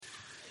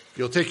If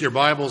you'll take your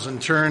Bibles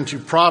and turn to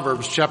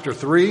Proverbs chapter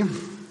 3.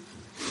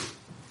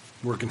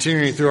 We're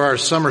continuing through our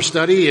summer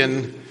study,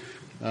 and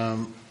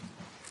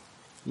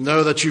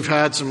know that you've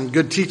had some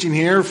good teaching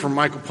here from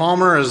Michael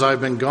Palmer as I've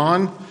been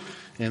gone,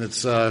 and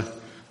it's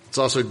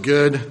also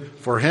good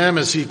for him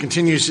as he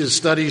continues his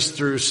studies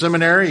through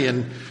seminary,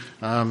 and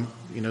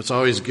it's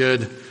always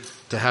good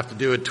to have to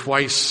do it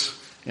twice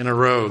in a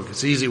row.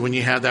 It's easy when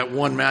you have that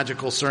one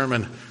magical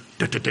sermon.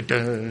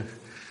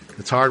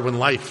 It's hard when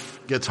life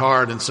gets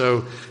hard. And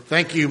so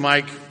thank you,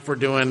 Mike, for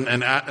doing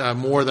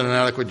more than an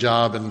adequate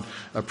job, and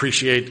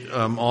appreciate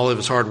all of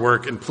his hard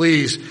work. And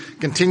please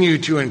continue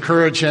to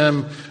encourage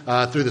him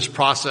through this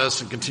process,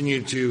 and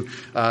continue to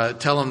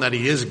tell him that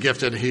he is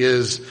gifted. He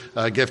is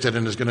gifted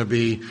and is going to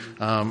be,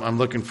 I'm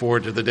looking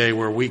forward to the day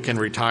where we can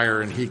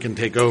retire and he can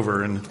take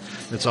over, and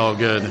it's all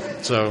good.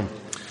 So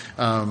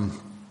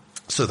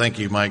thank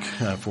you, Mike,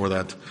 for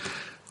that.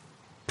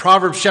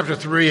 Proverbs chapter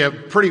 3, a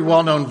pretty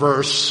well-known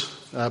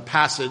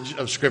passage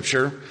of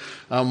Scripture,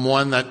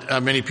 one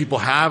that many people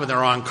have, and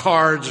they're on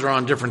cards or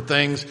on different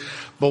things.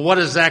 But what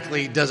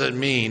exactly does it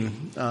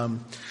mean?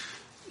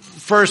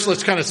 First,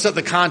 let's kind of set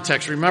the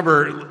context.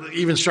 Remember,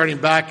 even starting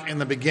back in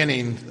the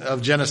beginning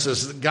of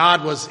Genesis,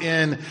 God was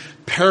in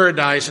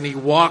paradise, and he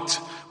walked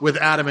with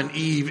Adam and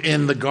Eve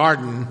in the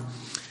garden.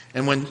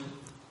 And when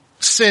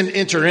sin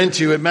entered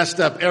into it, messed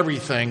up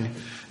everything.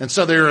 And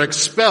so they were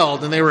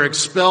expelled, and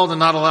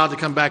not allowed to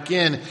come back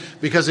in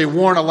because they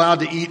weren't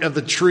allowed to eat of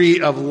the tree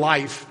of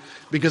life,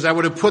 because that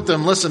would have put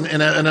them,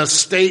 in a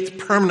state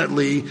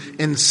permanently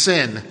in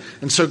sin.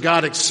 And so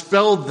God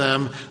expelled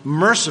them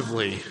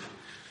mercifully.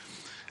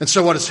 And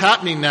so what is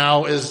happening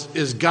now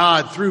is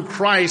God, through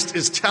Christ,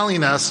 is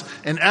telling us,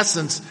 in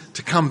essence,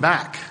 to come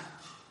back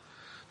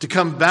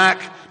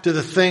to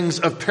the things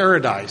of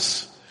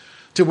paradise,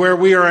 to where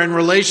we are in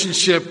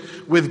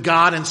relationship with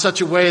God in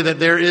such a way that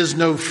there is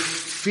no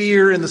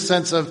fear in the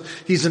sense of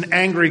he's an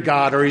angry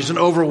God or he's an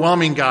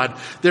overwhelming God.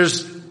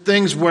 There's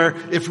things where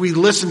if we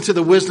listen to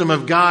the wisdom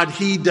of God,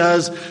 he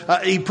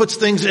puts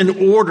things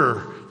in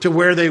order to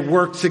where they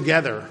work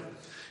together.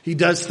 He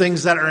does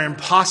things that are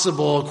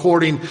impossible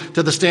according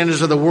to the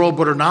standards of the world,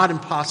 but are not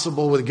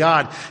impossible with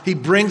God. He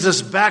brings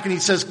us back, and he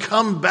says,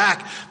 come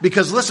back,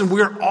 because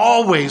we're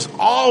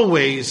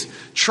always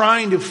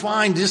trying to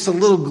find just a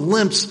little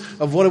glimpse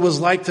of what it was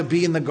like to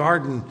be in the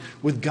garden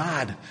with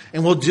God.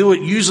 And we'll do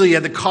it usually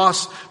at the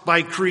cost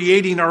by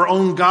creating our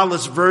own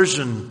godless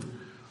version.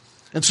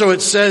 And so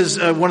it says,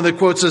 one of the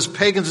quotes says,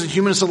 pagans and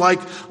humanists alike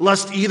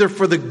lust either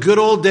for the good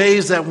old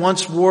days that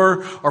once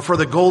were, or for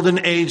the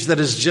golden age that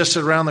is just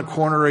around the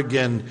corner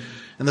again.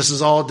 And this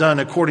is all done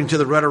according to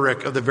the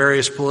rhetoric of the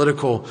various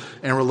political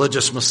and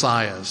religious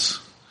messiahs.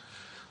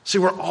 See,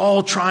 we're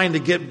all trying to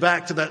get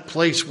back to that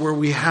place where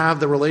we have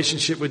the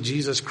relationship with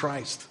Jesus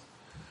Christ,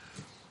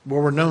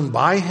 where we're known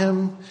by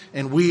him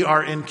and we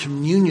are in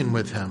communion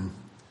with him.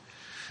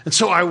 And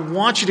so I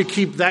want you to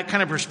keep that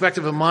kind of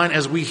perspective in mind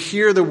as we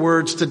hear the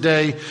words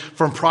today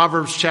from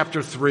Proverbs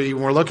chapter 3.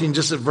 We're looking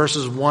just at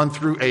verses 1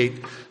 through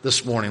 8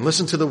 this morning.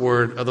 Listen to the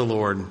word of the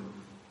Lord.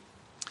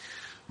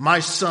 My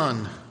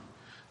son,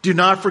 do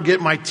not forget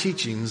my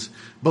teachings,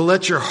 but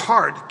let your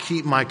heart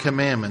keep my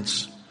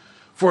commandments.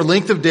 For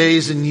length of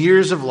days and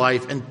years of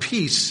life and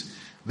peace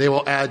they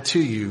will add to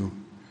you.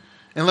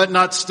 And let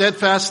not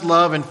steadfast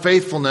love and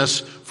faithfulness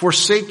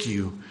forsake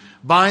you.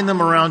 Bind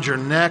them around your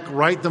neck,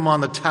 write them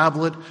on the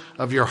tablet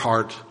of your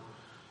heart,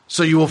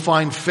 so you will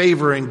find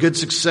favor and good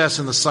success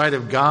in the sight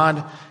of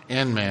God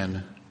and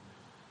man.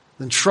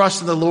 Then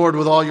trust in the Lord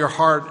with all your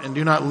heart, and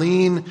do not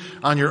lean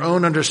on your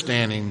own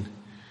understanding.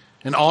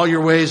 In all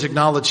your ways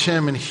acknowledge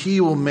him, and he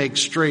will make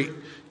straight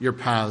your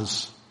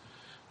paths.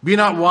 Be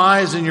not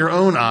wise in your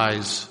own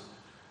eyes.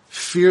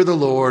 Fear the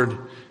Lord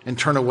and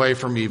turn away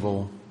from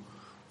evil,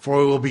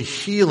 for it will be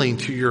healing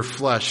to your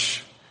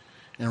flesh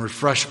and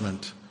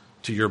refreshment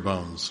to your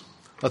bones.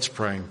 Let's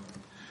pray.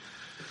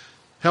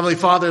 Heavenly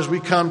Father, as we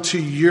come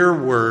to your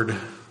word,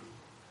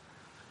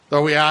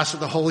 Lord, we ask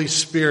that the Holy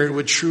Spirit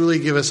would truly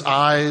give us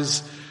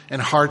eyes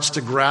and hearts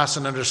to grasp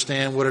and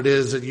understand what it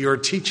is that you're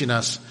teaching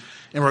us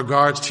in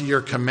regards to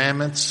your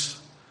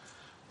commandments,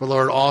 but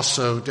Lord,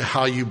 also to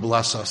how you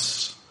bless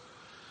us.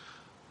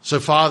 So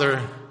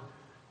Father,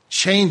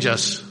 change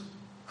us.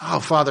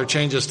 Oh, Father,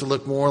 change us to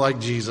look more like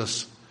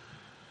Jesus.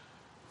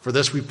 For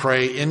this we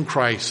pray in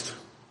Christ.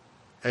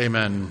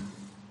 Amen.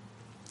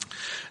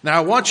 Now,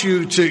 I want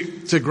you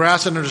to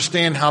grasp and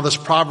understand how this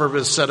proverb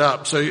is set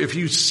up. So if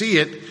you see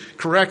it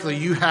correctly,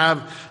 you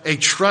have a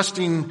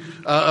trusting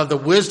of the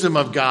wisdom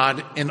of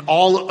God in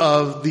all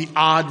of the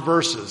odd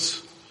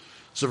verses.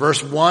 So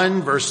verse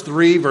 1, verse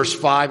 3, verse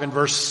 5, and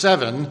verse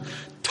 7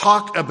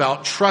 talk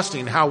about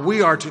trusting, how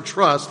we are to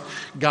trust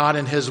God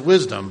and his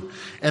wisdom.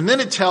 And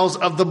then it tells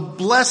of the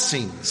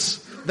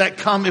blessings that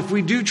come if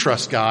we do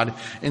trust God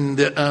in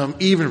the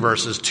even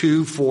verses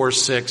 2, 4,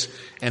 6,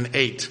 and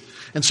 8.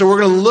 And so we're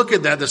going to look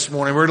at that this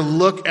morning. We're going to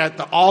look at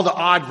all the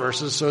odd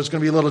verses, so it's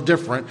going to be a little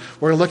different.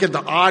 We're going to look at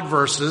the odd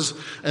verses,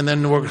 and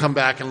then we're going to come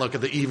back and look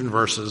at the even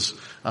verses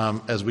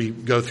as we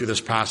go through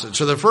this passage.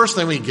 So the first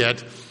thing we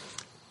get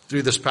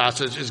through this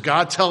passage is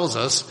God tells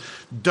us,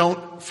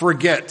 don't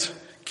forget,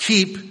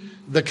 keep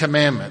the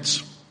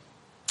commandments.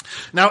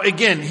 Now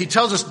again, he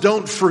tells us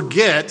don't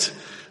forget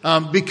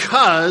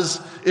because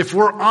if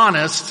we're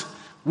honest,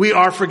 we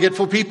are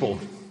forgetful people.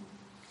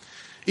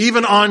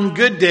 Even on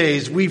good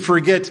days, we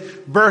forget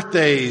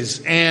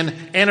birthdays and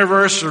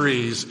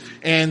anniversaries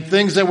and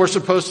things that we're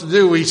supposed to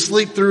do. We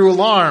sleep through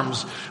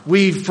alarms.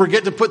 We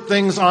forget to put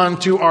things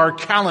onto our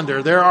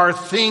calendar. There are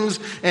things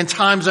and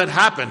times that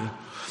happen.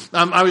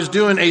 I was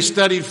doing a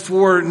study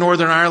for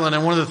Northern Ireland,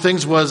 and one of the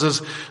things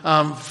was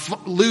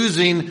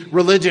losing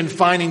religion,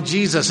 finding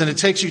Jesus. And it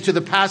takes you to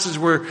the passage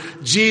where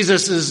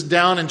Jesus is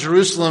down in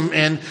Jerusalem,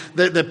 and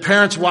the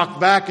parents walk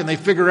back, and they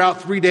figure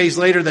out 3 days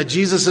later that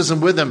Jesus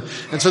isn't with them,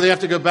 and so they have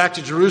to go back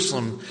to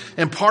Jerusalem.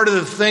 And part of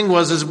the thing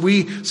was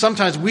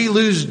sometimes we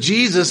lose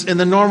Jesus in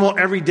the normal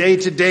everyday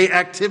to-day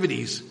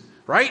activities,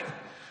 right?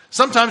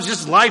 Sometimes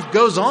just life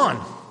goes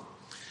on.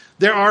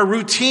 There are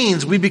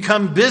routines. We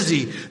become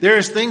busy.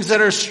 There's things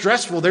that are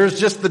stressful. There's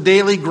just the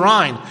daily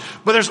grind.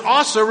 But there's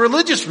also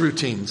religious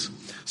routines.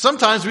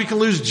 Sometimes we can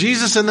lose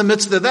Jesus in the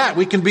midst of that.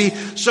 We can be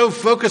so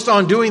focused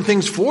on doing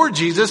things for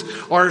Jesus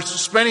or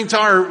spending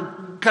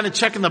time kind of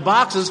checking the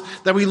boxes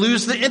that we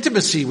lose the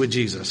intimacy with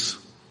Jesus.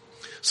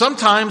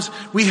 Sometimes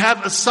we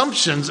have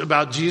assumptions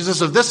about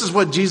Jesus of this is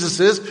what Jesus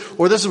is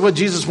or this is what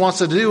Jesus wants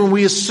to do, and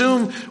we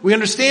assume we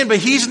understand, but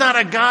he's not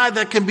a God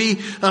that can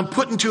be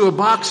put into a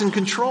box and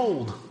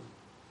controlled.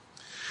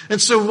 And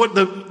so what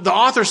the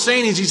author's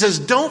saying is he says,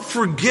 don't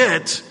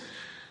forget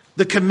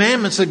the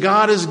commandments that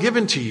God has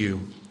given to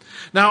you.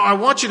 Now, I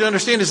want you to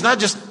understand it's not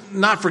just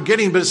not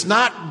forgetting, but it's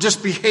not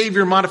just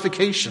behavior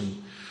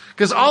modification.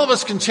 Because all of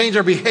us can change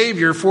our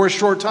behavior for a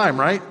short time,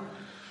 right?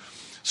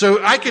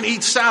 So I can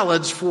eat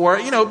salads for,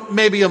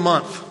 maybe a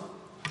month.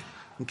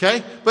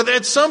 Okay? But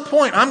at some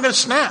point, I'm going to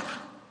snap.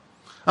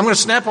 I'm going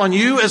to snap on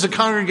you as a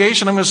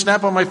congregation. I'm going to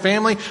snap on my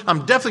family.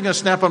 I'm definitely going to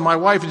snap on my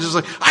wife and just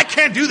like, I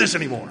can't do this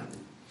anymore.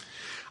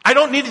 I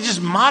don't need to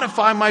just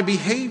modify my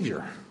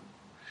behavior.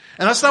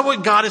 And that's not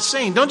what God is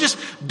saying. Don't just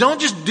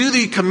do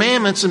the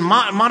commandments and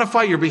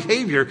modify your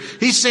behavior.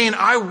 He's saying,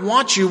 I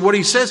want you, what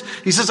he says,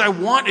 I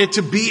want it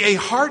to be a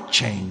heart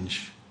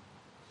change.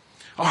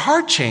 A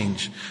heart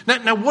change.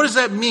 Now what does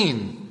that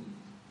mean?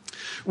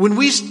 When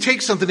we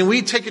take something and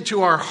we take it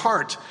to our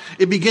heart,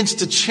 it begins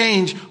to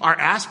change our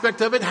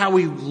aspect of it, how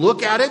we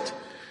look at it,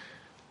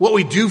 what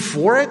we do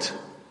for it.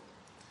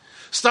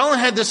 Stalin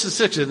had this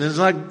statistic, and it's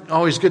not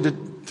always good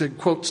to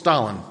quote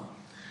Stalin.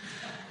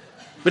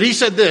 But he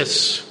said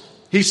this.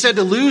 He said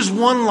to lose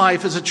one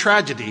life is a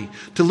tragedy.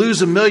 To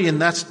lose 1 million,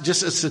 that's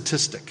just a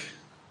statistic.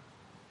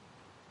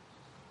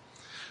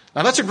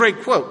 Now that's a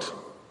great quote.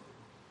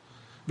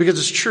 Because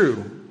it's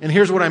true. And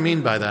here's what I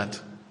mean by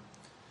that.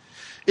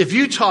 If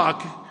you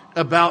talk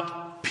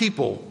about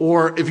people,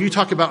 or if you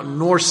talk about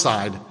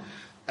Northside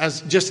as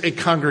just a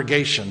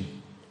congregation,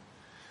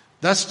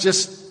 that's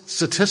just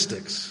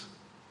statistics.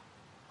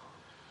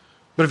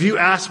 But if you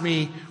ask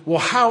me, well,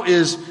 how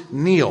is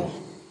Neil?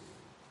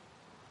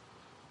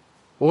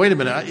 Well, wait a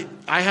minute.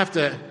 I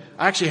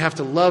actually have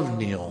to love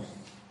Neil.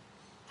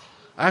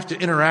 I have to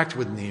interact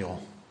with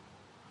Neil.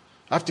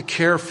 I have to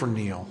care for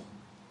Neil.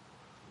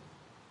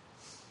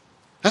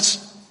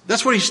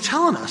 That's what he's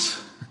telling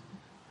us.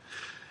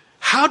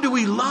 How do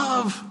we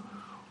love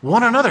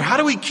one another? How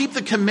do we keep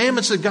the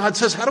commandments that God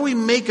says? How do we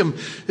make them?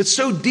 It's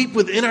so deep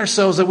within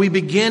ourselves that we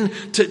begin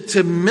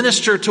to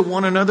minister to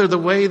one another the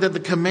way that the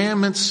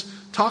commandments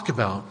talk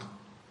about.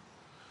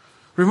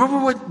 Remember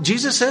what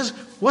Jesus says?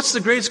 What's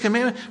the greatest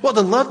commandment? Well, to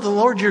love the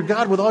Lord your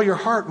God with all your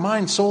heart,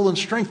 mind, soul, and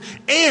strength,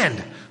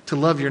 and to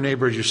love your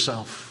neighbor as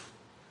yourself.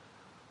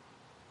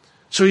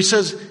 So he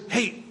says,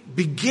 hey,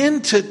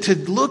 begin to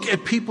look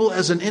at people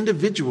as an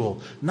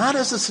individual, not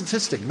as a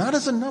statistic, not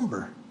as a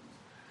number.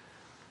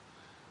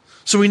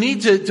 So we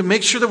need to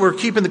make sure that we're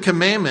keeping the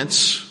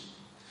commandments.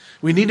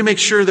 We need to make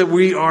sure that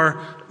we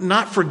are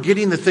not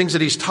forgetting the things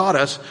that he's taught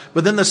us.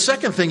 But then the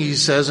second thing he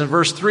says in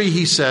verse 3,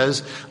 he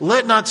says,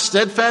 let not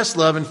steadfast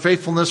love and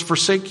faithfulness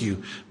forsake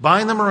you.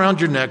 Bind them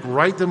around your neck,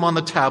 write them on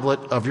the tablet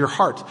of your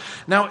heart.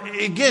 Now,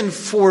 again,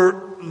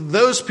 for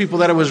those people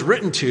that it was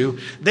written to,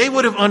 they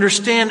would have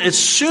understand as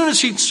soon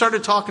as he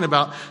started talking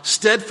about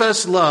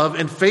steadfast love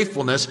and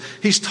faithfulness,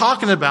 he's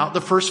talking about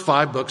the first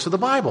 5 books of the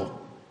Bible.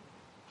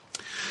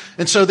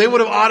 And so they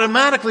would have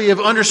automatically have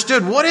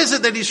understood what is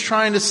it that he's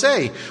trying to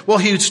say. Well,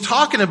 he's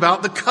talking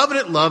about the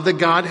covenant love that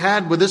God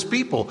had with his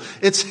people.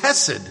 It's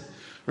Hesed.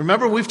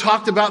 Remember, we've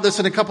talked about this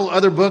in a couple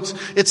other books.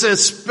 It's a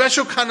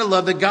special kind of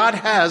love that God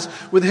has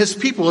with his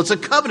people. It's a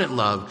covenant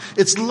love.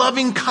 It's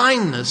loving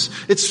kindness.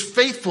 It's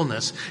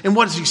faithfulness. And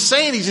what is he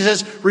saying? He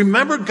says,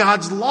 remember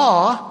God's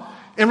law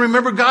and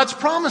remember God's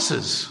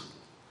promises.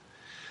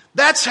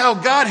 That's how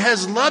God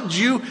has loved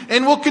you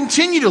and will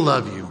continue to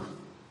love you.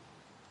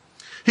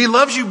 He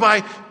loves you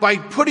by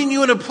putting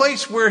you in a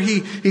place where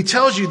he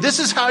tells you this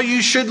is how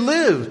you should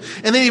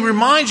live. And then he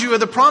reminds you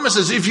of the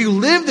promises. If you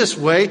live this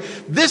way,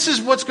 this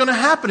is what's going to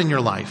happen in your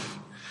life.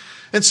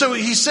 And so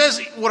he says,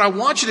 what I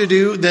want you to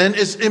do then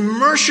is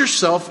immerse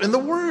yourself in the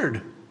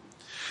Word.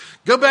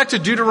 Go back to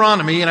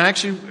Deuteronomy, and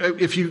actually,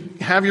 if you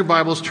have your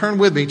Bibles, turn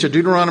with me to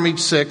Deuteronomy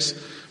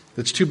 6.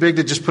 It's too big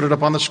to just put it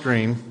up on the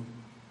screen.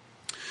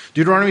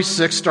 Deuteronomy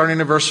 6,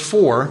 starting in verse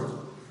 4.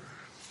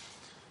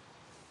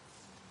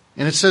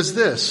 And it says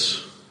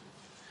this: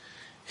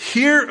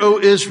 Hear, O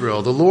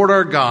Israel, the Lord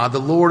our God, the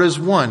Lord is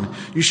one.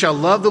 You shall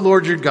love the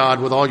Lord your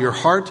God with all your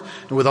heart,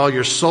 and with all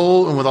your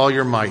soul, and with all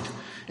your might.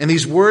 And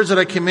these words that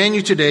I command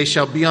you today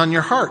shall be on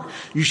your heart.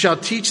 You shall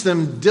teach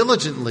them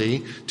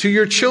diligently to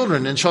your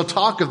children, and shall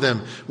talk of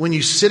them when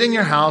you sit in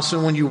your house,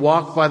 and when you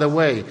walk by the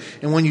way,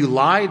 and when you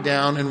lie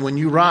down, and when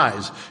you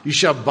rise. You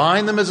shall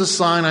bind them as a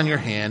sign on your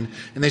hand,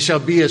 and they shall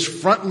be as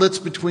frontlets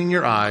between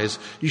your eyes.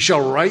 You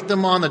shall write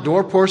them on the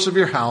doorposts of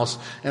your house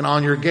and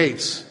on your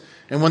gates.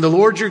 And when the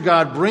Lord your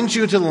God brings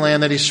you into the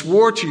land that he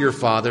swore to your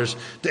fathers,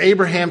 to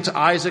Abraham, to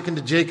Isaac, and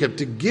to Jacob,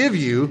 to give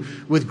you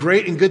with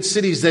great and good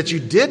cities that you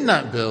did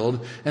not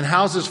build, and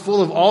houses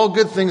full of all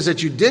good things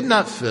that you did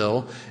not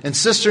fill, and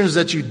cisterns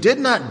that you did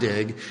not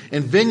dig,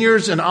 and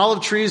vineyards and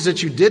olive trees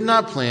that you did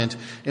not plant,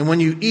 and when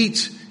you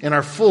eat and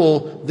are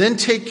full, then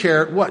take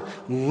care, what?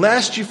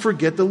 Lest you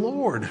forget the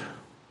Lord.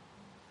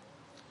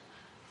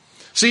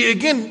 See,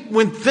 again,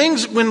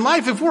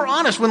 if we're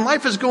honest, when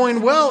life is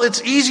going well,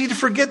 it's easy to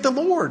forget the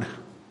Lord.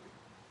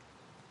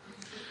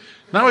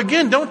 Now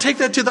again, don't take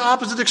that to the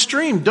opposite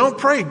extreme. Don't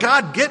pray,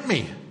 God, get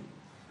me.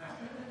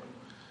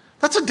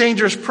 That's a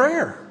dangerous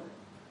prayer.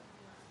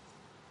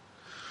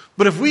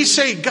 But if we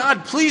say,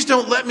 God, please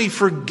don't let me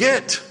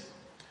forget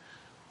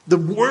the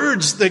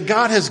words that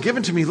God has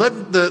given to me,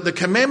 let the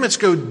commandments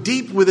go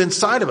deep within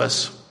inside of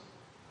us.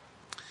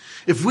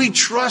 If we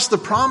trust the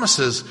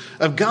promises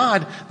of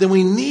God, then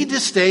we need to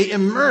stay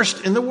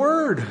immersed in the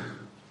Word.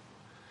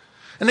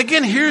 And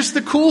again, here's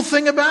the cool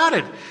thing about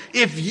it.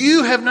 If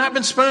you have not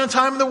been spending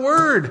time in the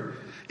Word,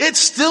 it's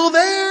still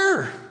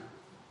there.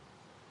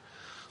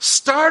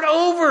 Start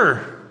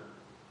over.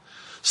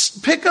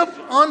 Pick up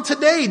on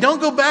today.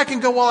 Don't go back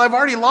and go, well, I've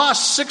already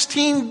lost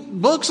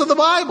 16 books of the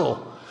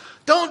Bible.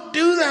 Don't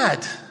do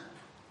that.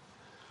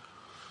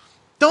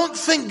 Don't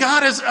think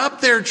God is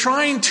up there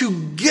trying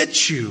to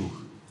get you.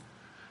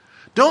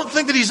 Don't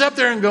think that he's up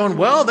there and going,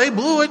 well, they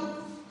blew it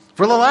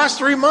for the last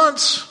 3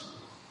 months.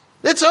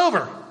 It's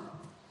over.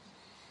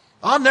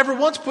 I'll never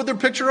once put their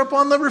picture up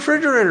on the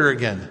refrigerator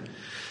again.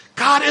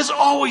 God is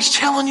always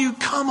telling you,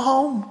 come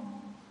home.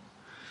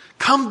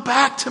 Come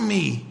back to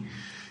me.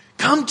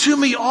 Come to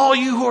me, all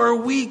you who are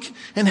weak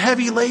and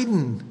heavy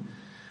laden,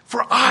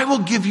 for I will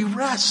give you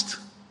rest.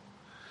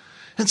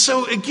 And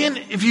so again,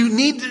 if you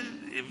need to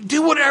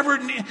do whatever,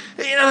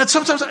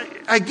 sometimes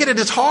I get it,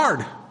 it's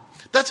hard.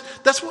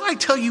 That's why I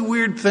tell you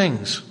weird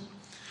things.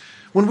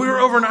 When we were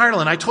over in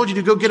Ireland, I told you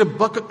to go get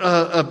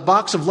a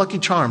box of Lucky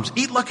Charms.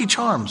 Eat Lucky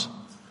Charms.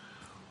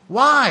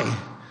 Why?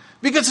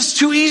 Because it's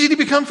too easy to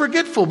become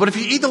forgetful. But if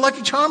you eat the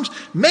Lucky Charms,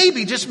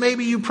 maybe, just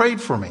maybe, you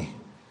prayed for me.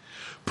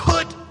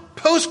 Put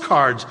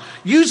postcards.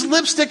 Use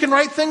lipstick and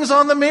write things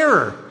on the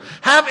mirror.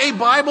 Have a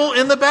Bible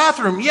in the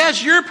bathroom.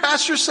 Yes, your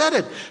pastor said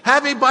it.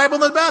 Have a Bible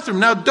in the bathroom.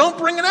 Now, don't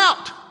bring it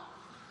out.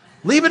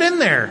 Leave it in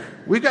there.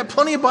 We've got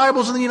plenty of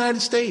Bibles in the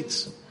United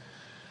States.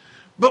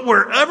 But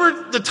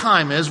wherever the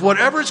time is,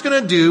 whatever it's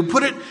going to do,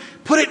 put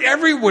it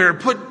everywhere.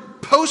 Put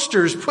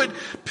posters, put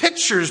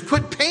pictures,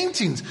 put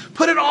paintings,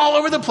 put it all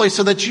over the place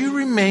so that you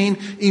remain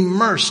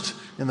immersed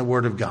in the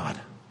Word of God.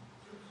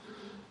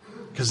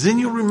 Because then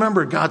you'll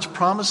remember God's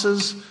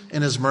promises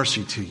and His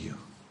mercy to you.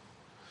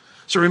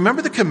 So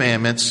remember the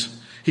commandments.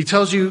 He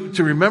tells you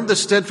to remember the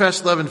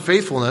steadfast love and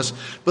faithfulness,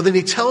 but then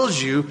He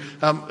tells you,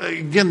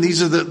 again,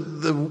 these are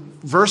the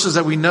verses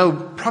that we know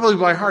probably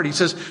by heart. He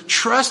says,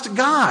 trust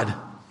God.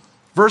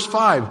 Verse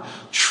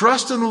 5,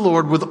 trust in the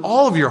Lord with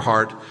all of your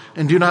heart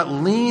and do not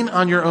lean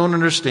on your own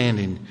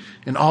understanding.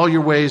 In all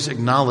your ways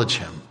acknowledge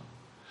Him.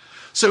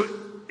 So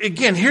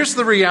again, here's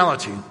the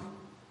reality.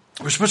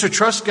 We're supposed to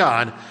trust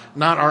God,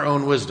 not our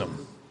own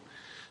wisdom.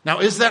 Now,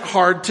 is that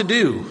hard to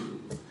do?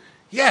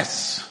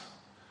 Yes.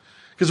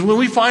 Because when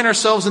we find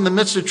ourselves in the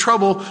midst of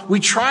trouble, we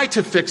try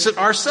to fix it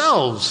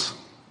ourselves.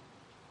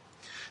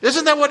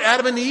 Isn't that what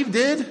Adam and Eve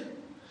did?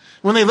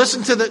 When they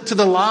listened to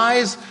the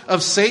lies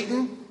of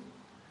Satan?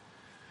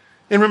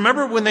 And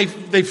remember when they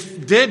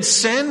did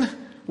sin,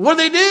 what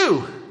did they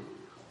do?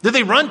 Did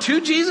they run to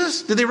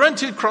Jesus? Did they run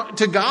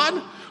to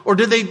God? Or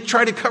did they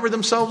try to cover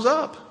themselves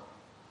up?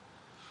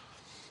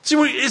 See,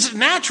 it's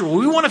natural.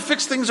 We want to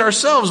fix things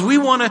ourselves. We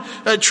want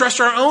to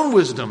trust our own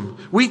wisdom.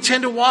 We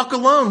tend to walk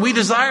alone. We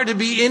desire to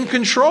be in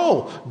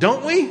control,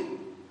 don't we?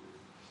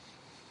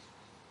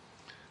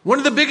 One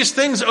of the biggest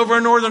things over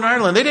in Northern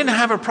Ireland, they didn't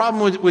have a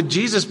problem with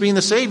Jesus being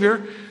the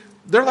Savior.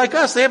 They're like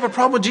us. They have a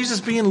problem with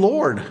Jesus being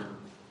Lord.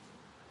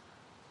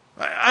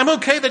 I'm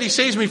okay that He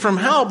saves me from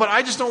hell, but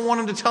I just don't want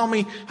Him to tell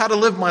me how to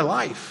live my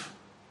life.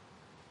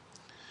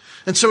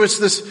 And so it's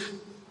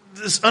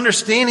this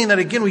understanding that,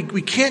 again,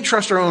 we can't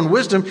trust our own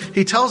wisdom.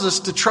 He tells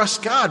us to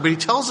trust God, but He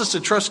tells us to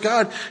trust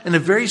God in a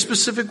very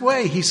specific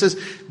way. He says,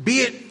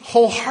 be it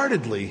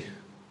wholeheartedly.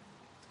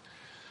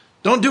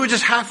 Don't do it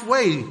just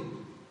halfway.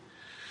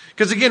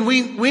 Because again,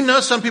 we know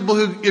some people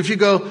who, if you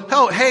go,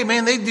 oh, hey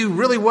man, they do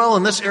really well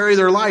in this area of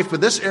their life,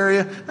 but this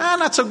area,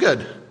 not so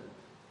good.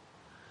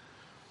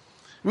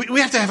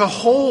 We have to have a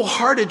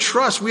wholehearted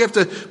trust. We have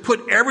to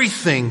put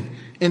everything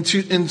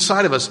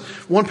inside of us.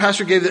 One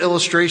pastor gave the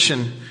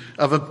illustration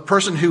of a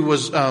person who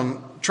was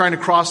trying to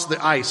cross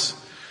the ice.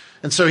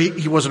 And so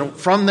he wasn't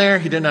from there.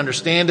 He didn't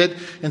understand it.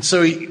 And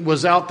so he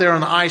was out there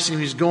on the ice and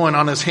he was going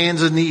on his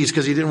hands and knees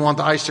because he didn't want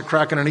the ice to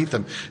crack underneath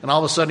him. And all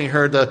of a sudden he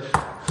heard the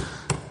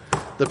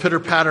pitter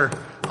patter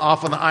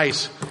off on the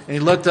ice. And he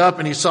looked up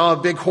and he saw a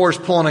big horse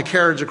pulling a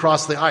carriage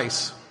across the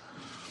ice.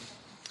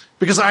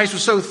 Because the ice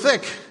was so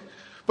thick.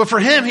 But for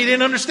him, he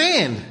didn't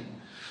understand.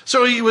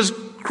 So he was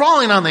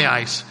crawling on the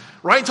ice.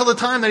 Right until the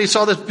time that he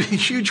saw this big,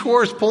 huge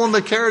horse pulling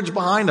the carriage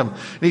behind him.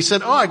 And he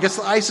said, I guess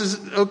the ice is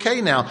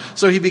okay now.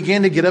 So he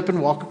began to get up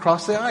and walk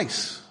across the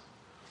ice.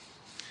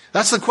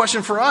 That's the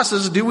question for us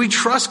is, do we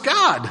trust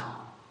God?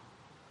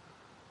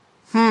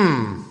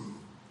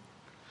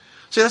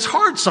 See, that's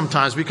hard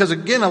sometimes because,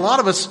 again, a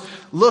lot of us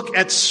look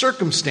at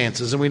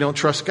circumstances and we don't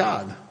trust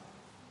God.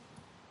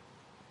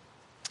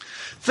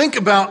 Think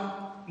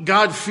about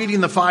God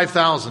feeding the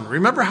 5,000.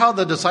 Remember how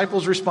the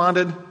disciples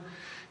responded?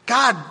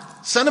 God,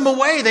 send them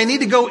away. They need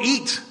to go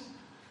eat.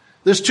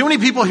 There's too many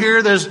people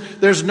here.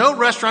 There's no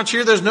restaurants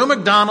here. There's no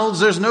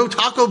McDonald's. There's no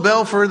Taco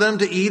Bell for them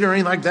to eat or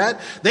anything like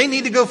that. They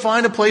need to go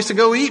find a place to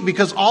go eat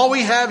because all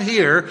we have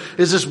here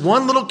is this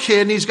one little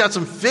kid and he's got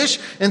some fish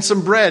and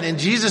some bread. And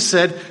Jesus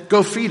said,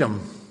 go feed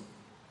him.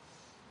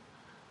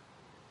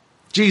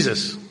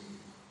 Jesus,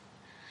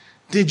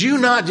 did you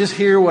not just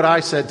hear what I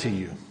said to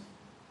you?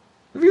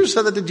 Have you ever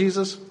said that to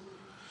Jesus?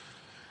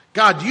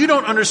 God, you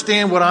don't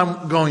understand what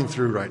I'm going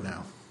through right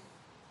now.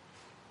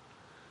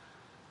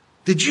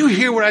 Did you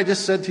hear what I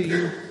just said to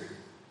you?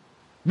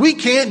 We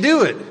can't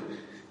do it.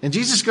 And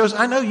Jesus goes,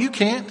 I know you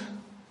can't,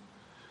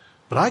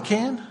 but I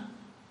can.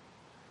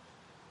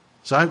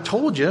 So I've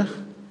told you,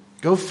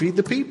 go feed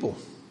the people.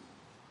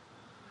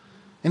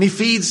 And he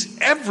feeds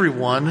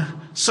everyone,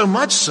 so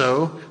much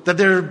so that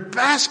there are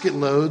basket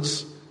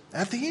loads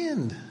at the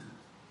end.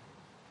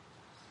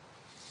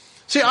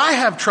 See, I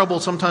have trouble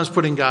sometimes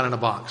putting God in a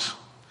box.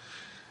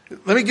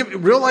 Let me give a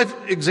real life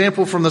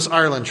example from this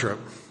Ireland trip.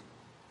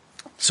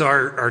 So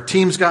our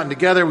team's gotten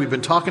together. We've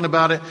been talking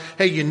about it.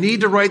 Hey, you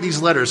need to write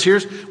these letters.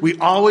 We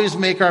always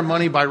make our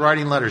money by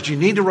writing letters. You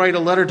need to write a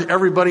letter to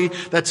everybody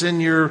that's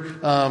in your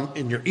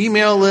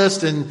email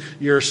list and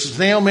your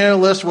snail mail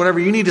list, whatever.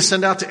 You need to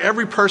send out to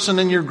every person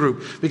in your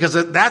group because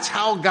that's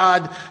how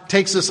God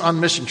takes us on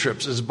mission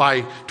trips is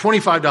by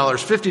 $25,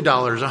 $50,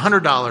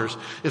 $100.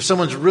 If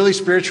someone's really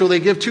spiritual,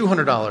 they give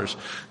 $200.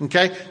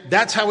 Okay.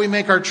 That's how we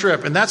make our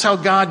trip. And that's how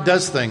God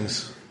does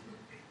things.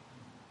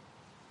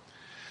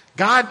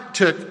 God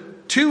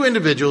took two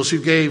individuals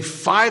who gave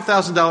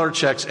 $5,000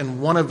 checks in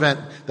one event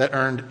that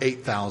earned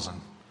 $8,000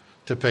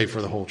 to pay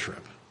for the whole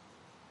trip.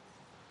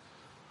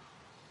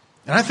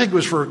 And I think it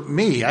was for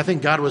me. I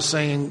think God was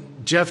saying,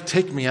 Jeff,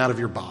 take me out of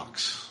your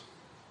box.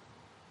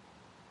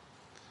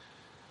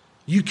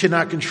 You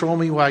cannot control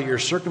me by your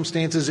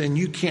circumstances and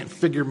you can't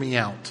figure me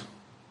out.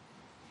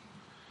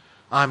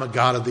 I'm a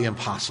God of the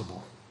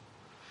impossible.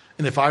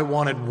 And if I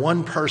wanted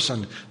one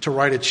person to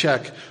write a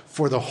check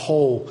for the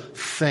whole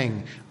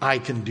thing, I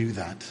can do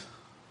that.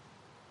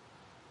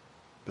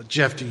 But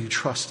Jeff, do you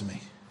trust me?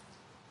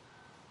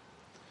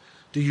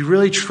 Do you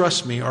really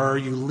trust me, or are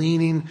you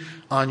leaning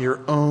on your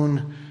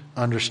own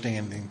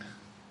understanding?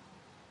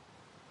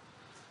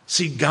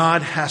 See,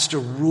 God has to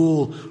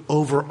rule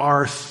over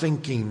our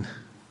thinking.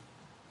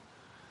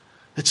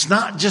 It's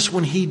not just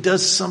when he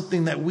does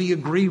something that we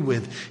agree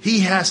with.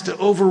 He has to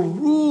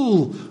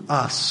overrule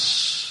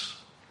us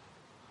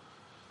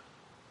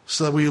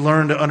so that we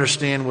learn to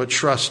understand what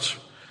trust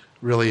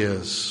really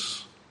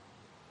is.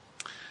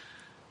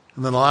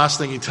 And then the last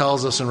thing he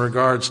tells us in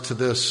regards to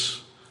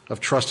this of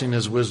trusting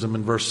his wisdom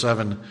in verse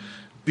 7,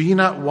 be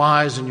not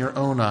wise in your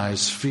own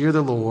eyes, fear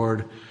the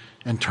Lord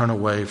and turn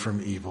away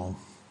from evil.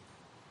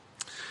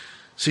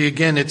 See,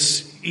 again,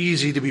 it's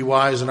easy to be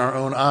wise in our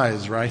own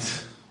eyes,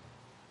 right?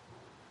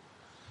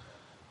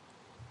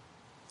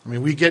 I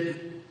mean, we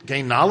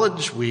gain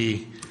knowledge,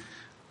 we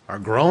are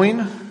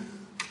growing.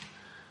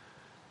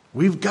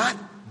 We've got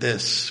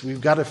this.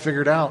 We've got it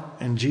figured out.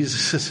 And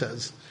Jesus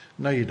says,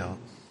 no, you don't.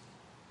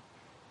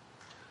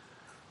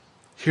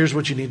 Here's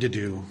what you need to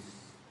do.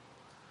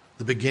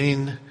 The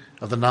beginning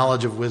of the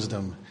knowledge of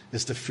wisdom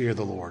is to fear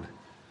the Lord.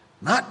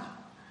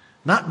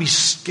 Not be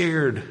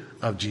scared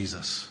of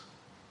Jesus.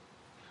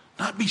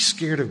 Not be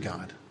scared of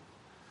God.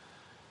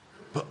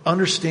 But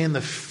understand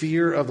the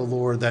fear of the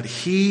Lord, that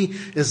he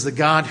is the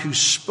God who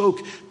spoke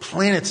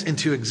planets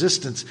into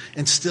existence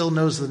and still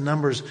knows the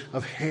numbers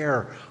of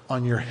hair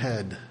on your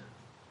head.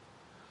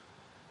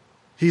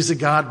 He's the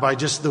God by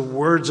just the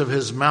words of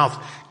his mouth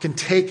can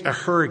take a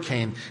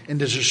hurricane and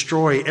to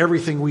destroy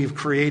everything we've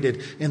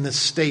created in this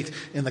state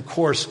in the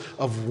course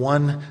of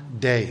one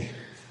day.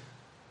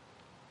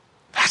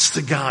 That's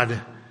the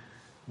God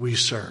we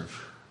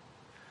serve.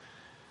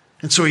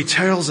 And so he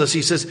tells us,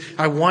 he says,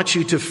 I want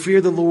you to fear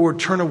the Lord,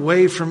 turn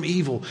away from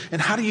evil.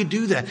 And how do you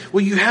do that?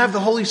 Well, you have the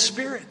Holy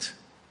Spirit.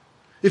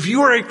 If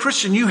you are a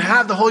Christian, you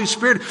have the Holy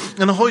Spirit,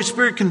 and the Holy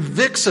Spirit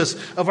convicts us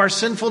of our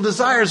sinful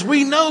desires.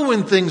 We know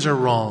when things are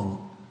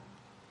wrong.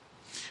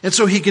 And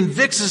so he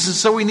convicts us, and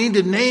so we need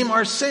to name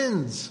our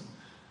sins.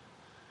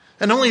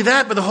 And not only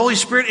that, but the Holy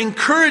Spirit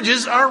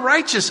encourages our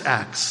righteous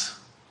acts.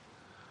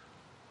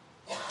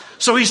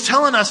 So he's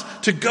telling us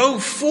to go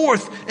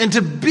forth and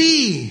to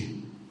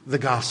be the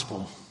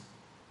gospel.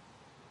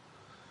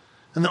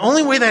 And the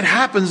only way that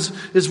happens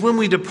is when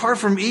we depart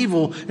from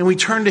evil and we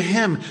turn to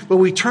him. But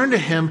we turn to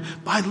him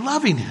by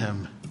loving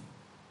him.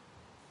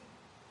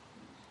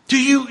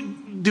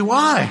 Do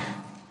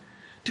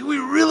we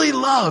really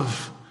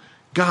love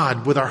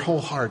God with our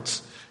whole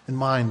hearts and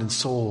mind and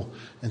soul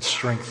and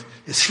strength?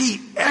 Is he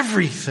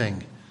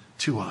everything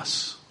to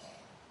us?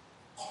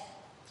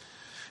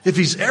 If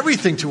he's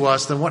everything to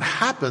us, then what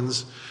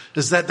happens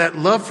is that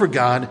love for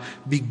God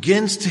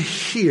begins to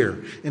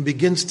hear and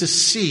begins to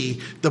see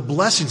the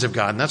blessings of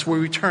God. And that's where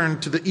we turn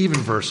to the even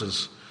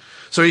verses.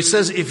 So he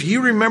says, if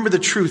you remember the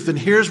truth, then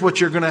here's what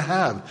you're going to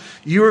have.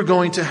 You are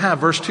going to have,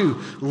 verse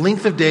 2,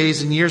 length of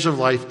days and years of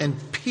life and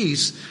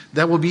peace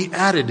that will be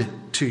added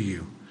to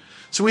you.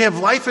 So we have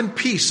life and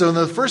peace. So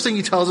the first thing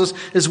he tells us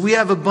is we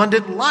have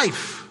abundant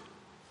life.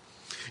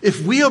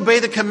 If we obey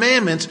the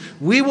commandments,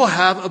 we will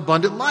have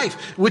abundant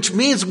life, which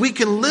means we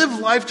can live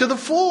life to the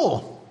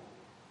full.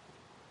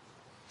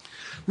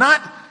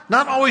 Not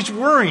always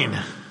worrying.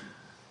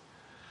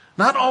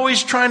 Not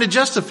always trying to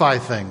justify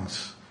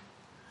things.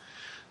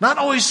 Not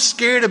always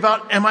scared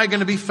about, am I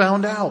going to be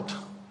found out?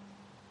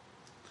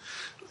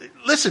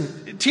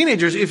 Listen,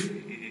 teenagers,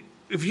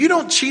 if you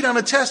don't cheat on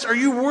a test, are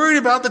you worried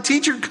about the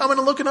teacher coming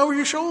and looking over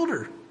your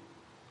shoulder?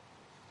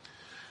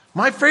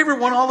 My favorite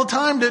one all the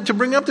time to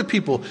bring up to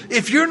people.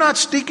 If you're not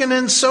sneaking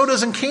in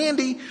sodas and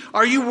candy,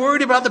 are you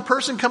worried about the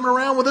person coming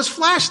around with his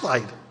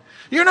flashlight?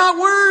 You're not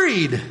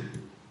worried.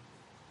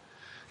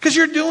 Because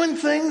you're doing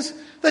things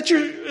that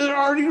are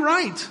already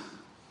right.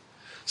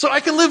 So I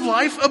can live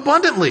life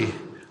abundantly.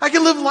 I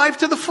can live life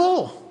to the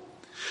full.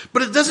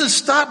 But it doesn't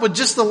stop with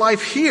just the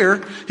life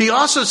here. He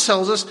also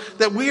tells us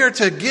that we are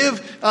to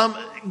give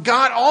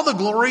God all the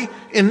glory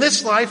in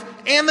this life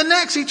and the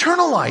next,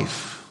 eternal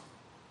life.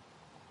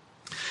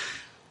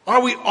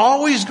 Are we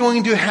always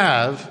going to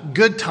have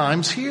good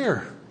times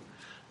here?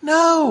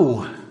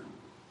 No.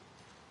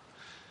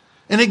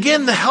 And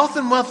again, the health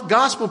and wealth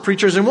gospel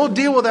preachers, and we'll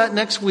deal with that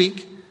next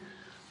week.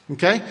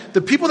 Okay?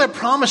 The people that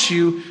promise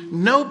you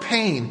no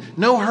pain,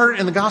 no hurt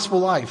in the gospel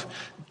life,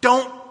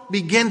 don't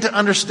begin to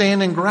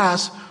understand and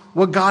grasp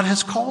what God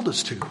has called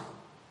us to.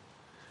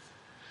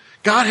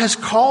 God has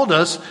called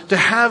us to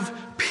have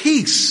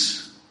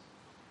peace.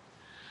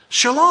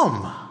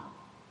 Shalom.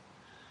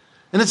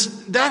 And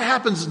that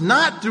happens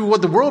not through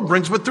what the world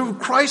brings, but through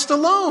Christ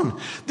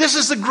alone. This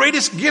is the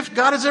greatest gift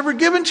God has ever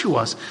given to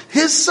us.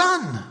 His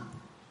Son.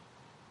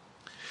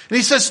 And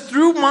he says,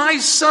 through my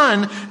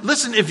Son,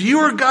 listen, if you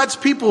are God's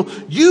people,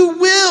 you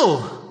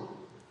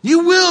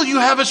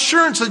have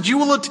assurance that you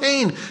will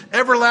attain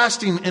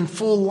everlasting and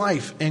full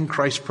life in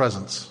Christ's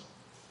presence.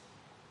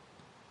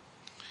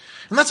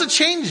 And that's a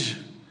change,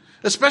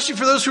 especially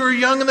for those who are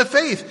young in the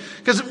faith.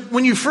 Because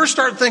when you first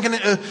start thinking,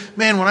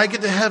 man, when I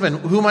get to heaven,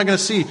 who am I going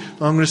to see?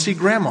 Well, I'm going to see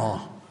grandma.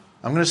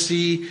 I'm going to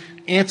see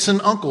aunts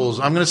and uncles.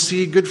 I'm going to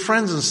see good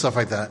friends and stuff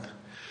like that.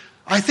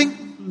 I think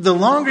the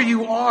longer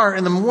you are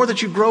and the more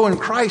that you grow in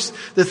Christ,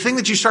 the thing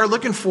that you start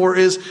looking for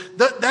is,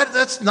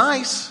 that's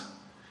nice,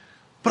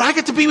 but I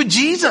get to be with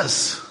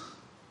Jesus.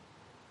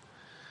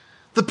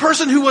 The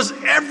person who was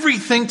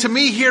everything to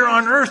me here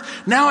on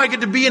earth, now I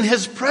get to be in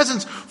his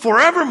presence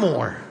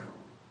forevermore.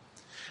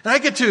 And I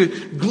get to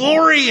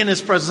glory in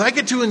his presence. I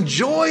get to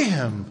enjoy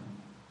him.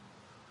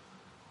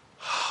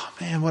 Oh,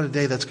 man, what a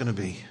day that's going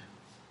to be.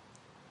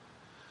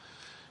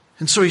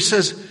 And so he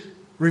says,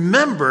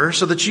 remember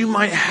so that you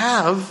might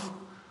have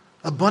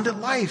abundant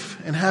life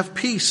and have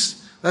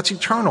peace. That's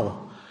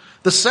eternal.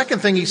 The second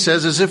thing he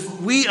says is if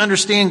we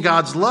understand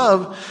God's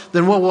love,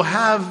 then what we'll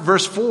have,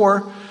 verse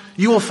 4,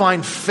 you will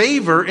find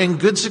favor and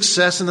good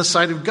success in the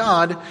sight of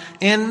God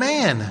and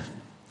man.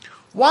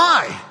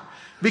 Why?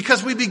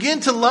 Because we begin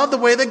to love the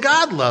way that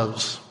God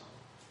loves.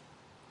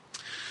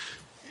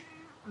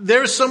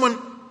 There's someone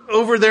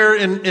over there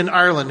in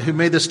Ireland who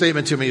made this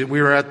statement to me.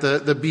 We were at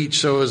the beach,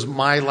 so it was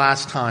my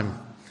last time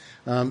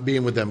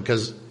being with them,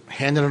 because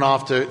handing it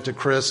off to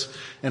Chris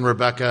and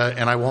Rebecca,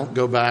 and I won't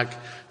go back,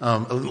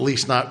 at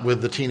least not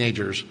with the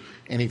teenagers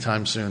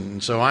anytime soon.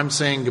 And so I'm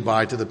saying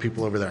goodbye to the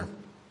people over there.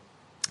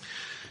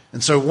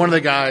 And so one of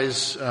the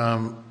guys,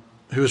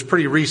 who was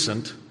pretty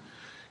recent,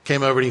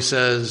 came over and he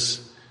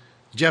says,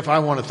 Jeff, I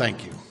want to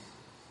thank you.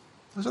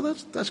 I said,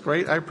 that's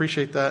great. I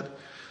appreciate that.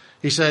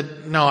 He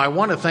said, no, I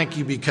want to thank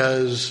you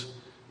because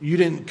you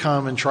didn't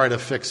come and try to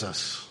fix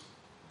us.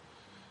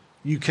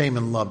 You came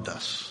and loved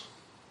us.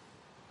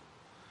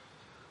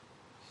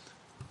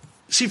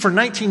 See, for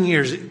 19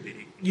 years,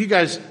 you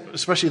guys,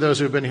 especially those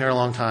who have been here a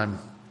long time,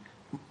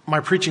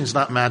 my preaching's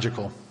not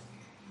magical.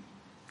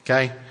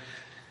 Okay?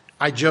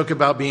 I joke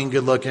about being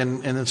good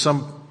looking, and in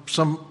some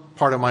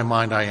part of my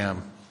mind I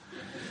am.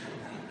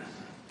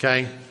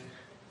 Okay?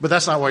 But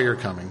that's not why you're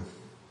coming.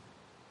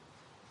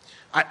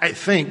 I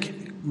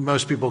think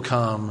most people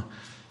come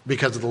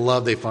because of the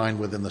love they find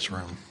within this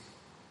room.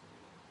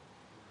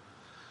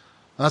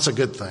 And that's a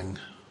good thing.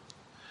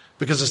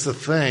 Because it's the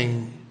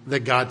thing that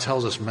God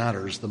tells us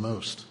matters the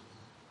most.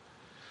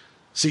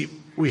 See,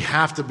 we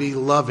have to be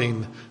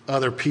loving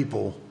other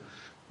people,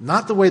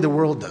 not the way the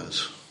world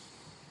does.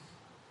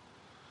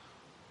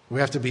 We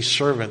have to be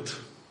servant.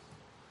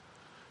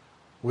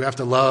 We have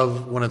to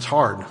love when it's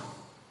hard.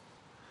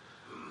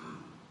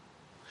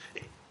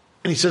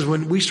 And he says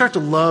when we start to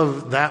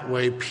love that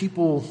way,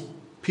 people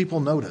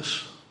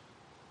notice.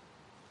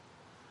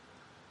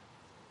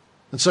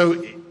 And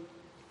so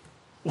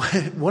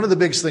one of the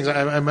biggest things,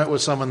 I met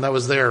with someone that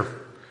was there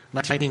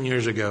 19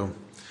 years ago.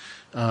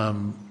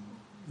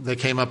 They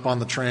came up on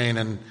the train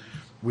and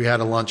we had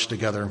a lunch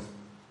together.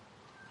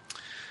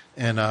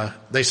 And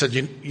they said,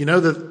 you know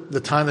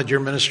the time that your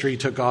ministry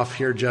took off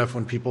here, Jeff,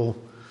 when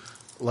people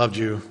loved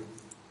you?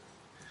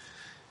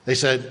 They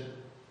said,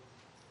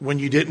 when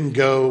you didn't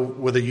go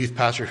with a youth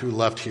pastor who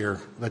left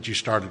here that you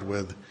started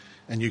with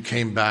and you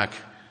came back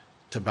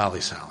to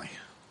Ballysally.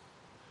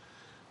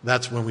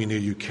 That's when we knew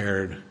you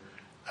cared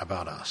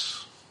about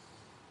us.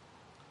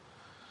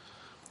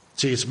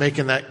 See, it's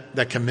making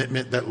that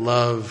commitment, that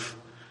love,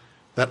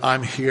 that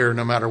I'm here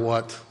no matter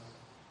what.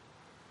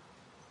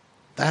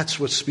 That's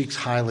what speaks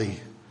highly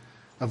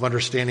of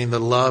understanding the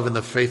love and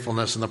the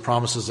faithfulness and the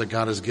promises that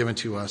God has given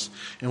to us.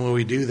 And when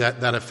we do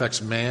that, that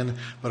affects man,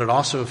 but it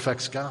also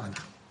affects God.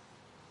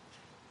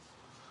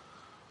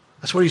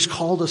 That's what he's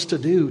called us to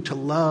do, to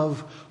love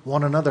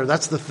one another.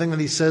 That's the thing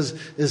that he says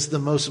is the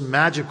most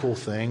magical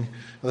thing.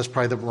 Well, that's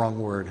probably the wrong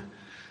word.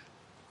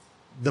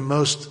 The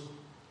most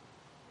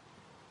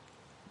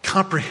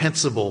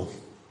comprehensible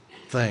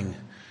thing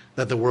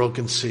that the world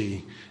can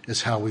see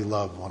is how we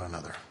love one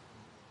another.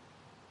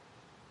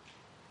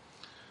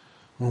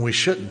 When we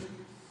shouldn't.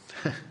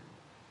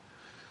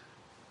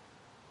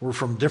 We're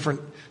from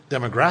different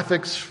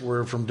demographics.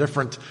 We're from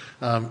different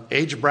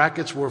age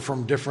brackets. We're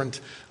from different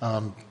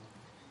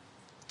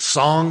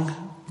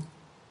song.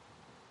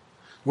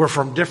 We're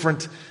from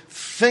different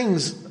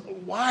things.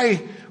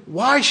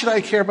 Why should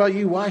I care about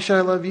you? Why should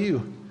I love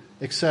you?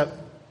 Except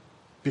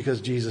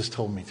because Jesus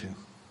told me to.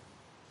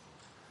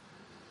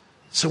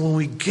 So when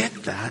we get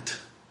that,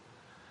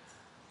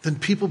 then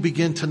people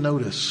begin to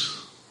notice.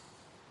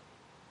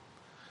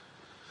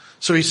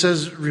 So he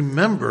says,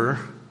 remember,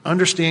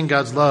 understand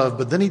God's love,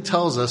 but then he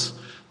tells us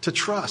to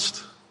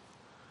trust.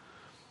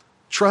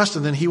 Trust,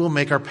 and then he will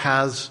make our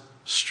paths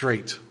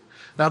straight.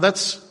 Now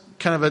that's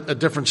kind of a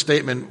different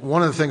statement.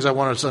 One of the things I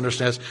want us to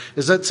understand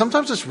is that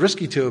sometimes it's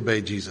risky to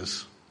obey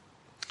Jesus.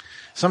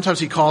 Sometimes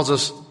he calls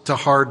us to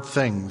hard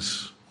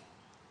things.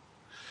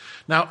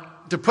 Now,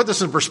 to put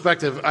this in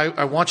perspective,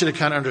 I want you to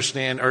kind of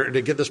understand, or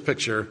to get this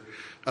picture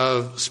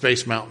of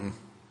Space Mountain.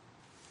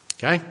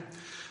 Okay?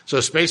 So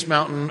Space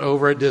Mountain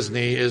over at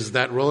Disney is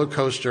that roller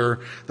coaster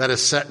that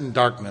is set in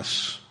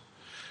darkness.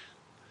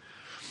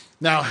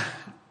 Now,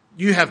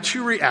 you have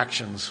two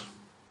reactions.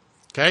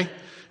 Okay?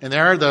 And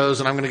there are those,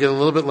 and I'm going to get a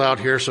little bit loud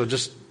here, so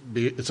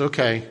it's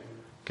okay.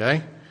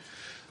 Okay?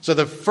 So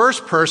the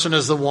first person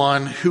is the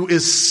one who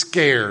is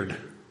scared.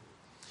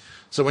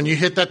 So when you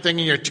hit that thing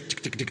and you're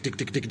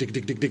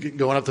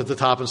going up to the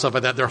top and stuff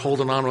like that, they're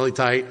holding on really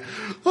tight.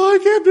 Oh, I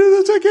can't do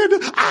this, I can't do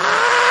this.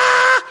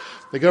 Ah!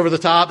 They go over the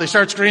top, they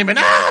start screaming,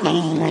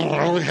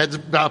 ah! Heads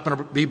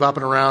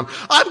bebopping around.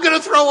 I'm going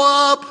to throw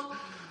up!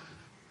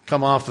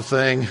 Come off the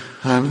thing.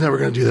 I'm never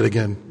going to do that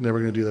again. Never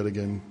going to do that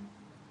again.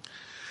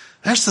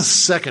 That's the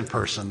second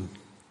person.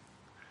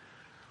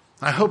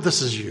 I hope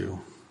this is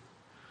you,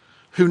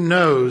 who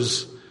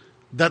knows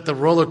that the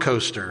roller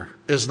coaster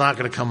is not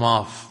going to come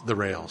off the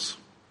rails.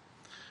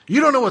 You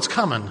don't know what's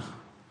coming.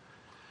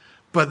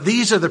 But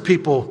these are the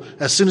people,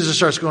 as soon as it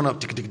starts going up,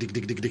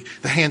 the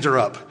hands are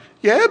up.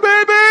 Yeah,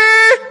 baby!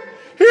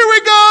 Here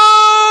we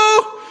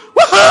go!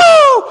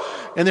 Woohoo!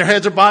 And their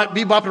heads are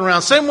bebopping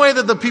around. Same way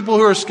that the people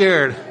who are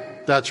scared.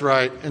 That's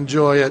right.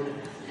 Enjoy it.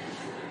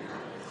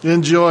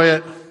 Enjoy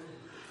it.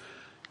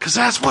 Because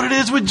that's what it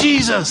is with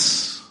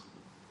Jesus.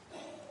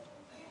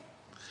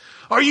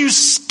 Are you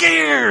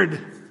scared?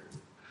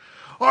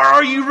 Or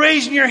are you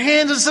raising your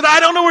hands and said,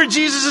 I don't know where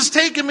Jesus is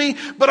taking me,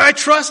 but I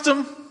trust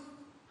him.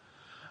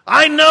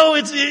 I know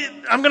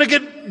I'm going to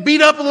get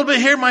beat up a little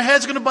bit here. My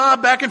head's going to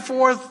bob back and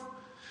forth.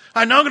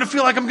 I know I'm going to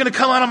feel like I'm going to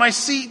come out of my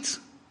seat.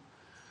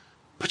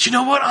 But you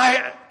know what?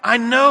 I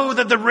know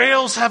that the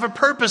rails have a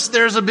purpose.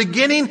 There's a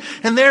beginning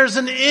and there's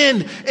an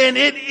end. And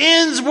it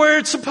ends where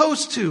it's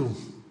supposed to.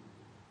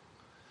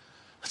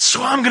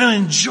 So I'm going to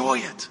enjoy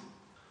it.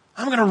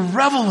 I'm going to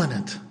revel in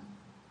it.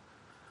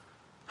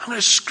 I'm going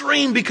to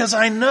scream because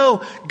I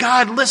know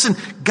God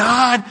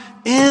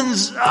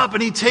ends up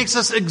and he takes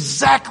us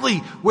exactly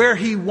where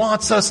he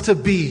wants us to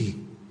be.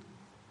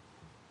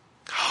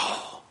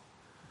 Oh,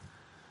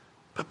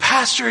 but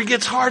Pastor, it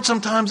gets hard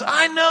sometimes.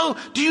 I know.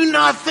 Do you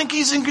not think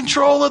he's in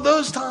control of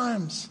those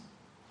times?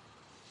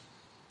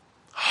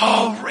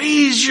 Oh,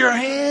 raise your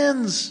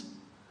hands.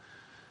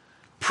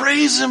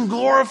 Praise him,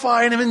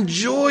 glorify him,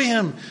 enjoy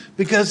him,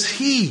 because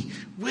he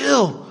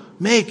will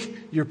make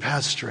your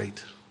path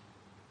straight.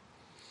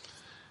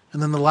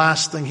 And then the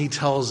last thing he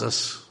tells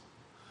us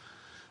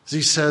is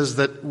he says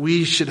that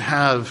we should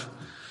have,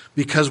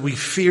 because we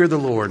fear the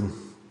Lord,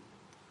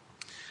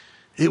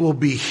 it will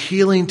be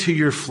healing to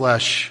your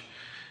flesh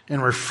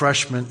and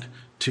refreshment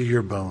to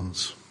your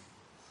bones.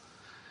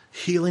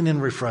 Healing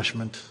and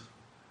refreshment.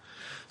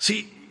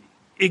 See,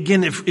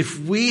 again, if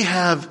we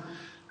have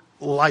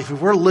life,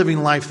 if we're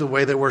living life the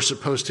way that we're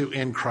supposed to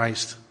in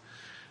Christ,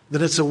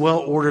 then it's a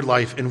well-ordered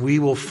life, and we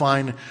will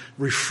find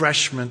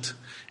refreshment,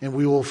 and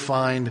we will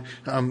find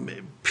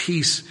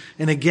peace.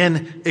 And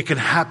again, it can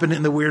happen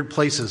in the weird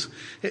places.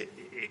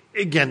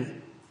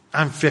 Again,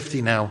 I'm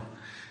 50 now.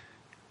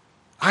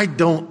 I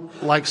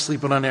don't like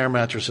sleeping on air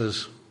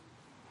mattresses.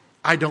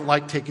 I don't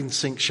like taking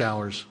sink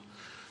showers.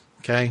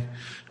 Okay?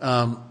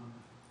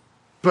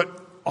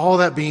 But all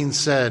that being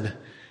said,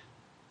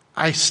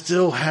 I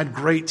still had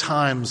great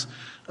times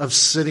of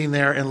sitting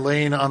there and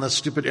laying on the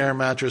stupid air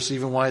mattress,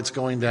 even while it's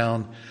going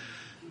down,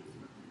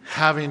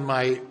 having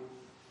my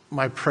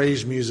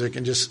praise music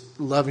and just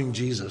loving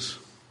Jesus.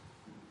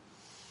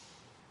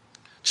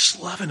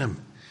 Just loving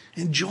him,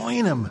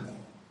 enjoying him.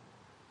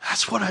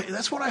 That's what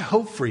I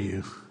hope for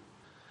you.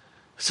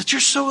 Is that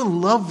you're so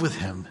in love with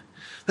him,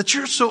 that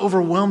you're so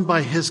overwhelmed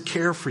by his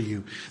care for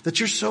you, that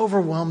you're so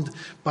overwhelmed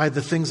by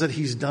the things that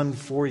he's done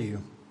for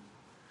you.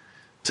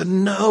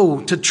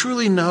 To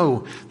truly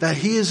know that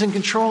he is in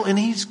control and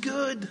he's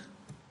good.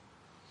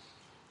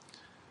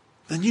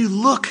 Then you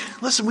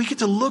listen, we get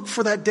to look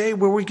for that day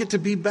where we get to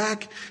be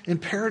back in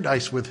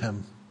paradise with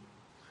him.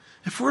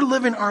 If we're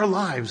living our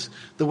lives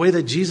the way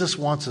that Jesus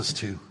wants us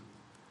to,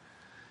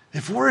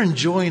 if we're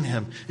enjoying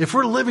him, if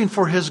we're living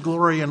for his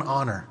glory and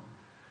honor,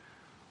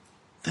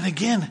 then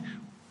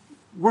again,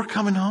 we're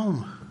coming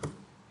home.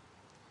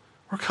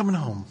 We're coming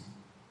home.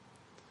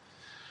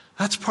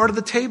 That's part of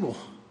the table.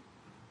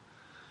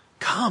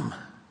 Come.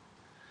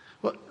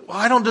 Well,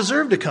 I don't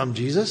deserve to come,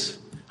 Jesus.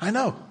 I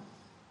know.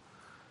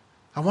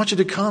 I want you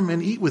to come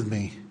and eat with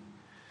me.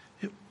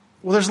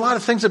 Well, there's a lot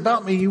of things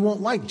about me you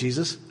won't like,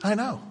 Jesus. I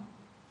know.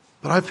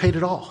 But I've paid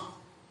it all.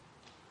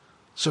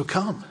 So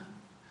come.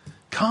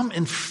 Come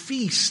and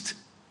feast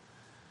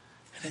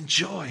and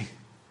enjoy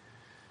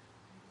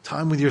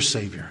time with your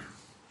Savior.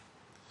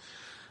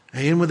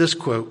 I end with this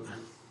quote.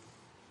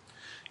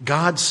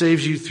 God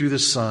saves you through the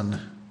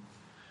Son,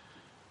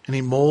 and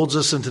he molds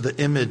us into the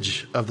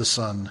image of the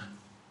Son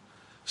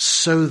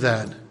so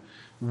that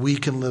we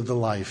can live the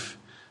life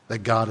that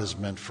God has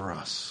meant for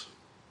us.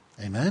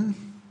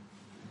 Amen?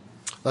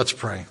 Let's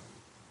pray.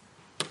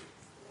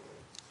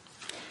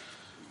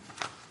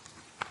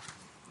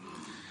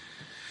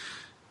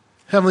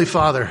 Heavenly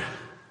Father,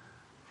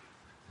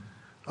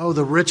 oh,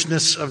 the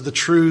richness of the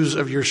truths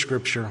of your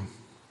Scripture.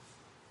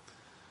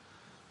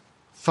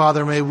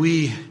 Father, may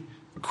we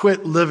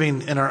quit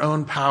living in our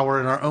own power,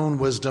 in our own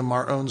wisdom,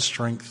 our own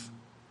strength.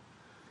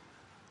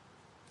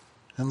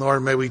 And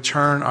Lord, may we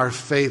turn our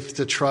faith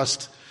to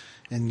trust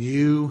in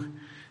you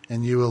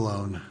and you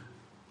alone.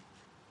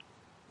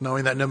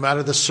 Knowing that no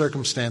matter the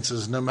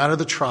circumstances, no matter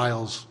the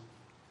trials,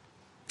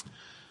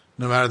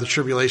 no matter the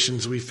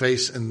tribulations we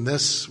face in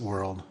this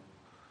world,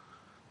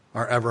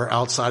 are ever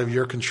outside of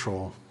your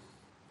control.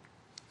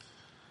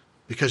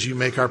 Because you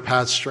make our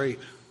paths straight.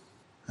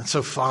 And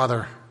so,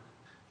 Father,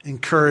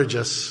 encourage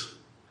us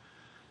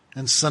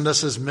and send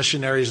us as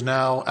missionaries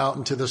now out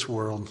into this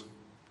world.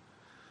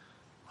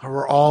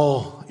 We're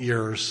all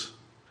yours.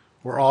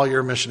 We're all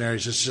your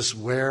missionaries. It's just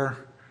where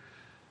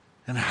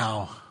and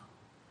how.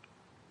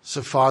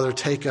 So, Father,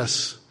 take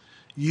us,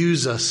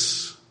 use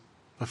us.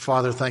 But,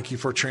 Father, thank you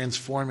for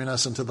transforming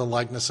us into the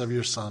likeness of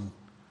your Son.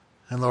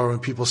 And, Lord, when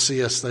people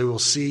see us, they will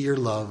see your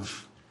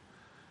love.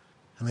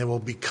 And they will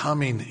be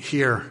coming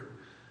here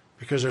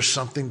because there's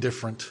something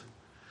different.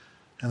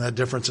 And that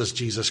difference is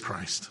Jesus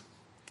Christ.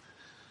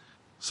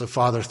 So,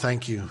 Father,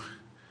 thank you.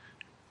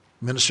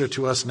 Minister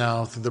to us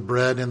now through the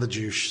bread and the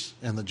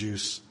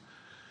juice.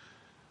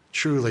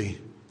 Truly,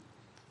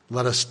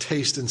 let us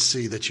taste and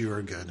see that you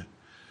are good.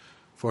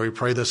 For we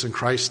pray this in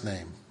Christ's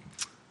name.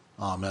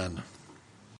 Amen.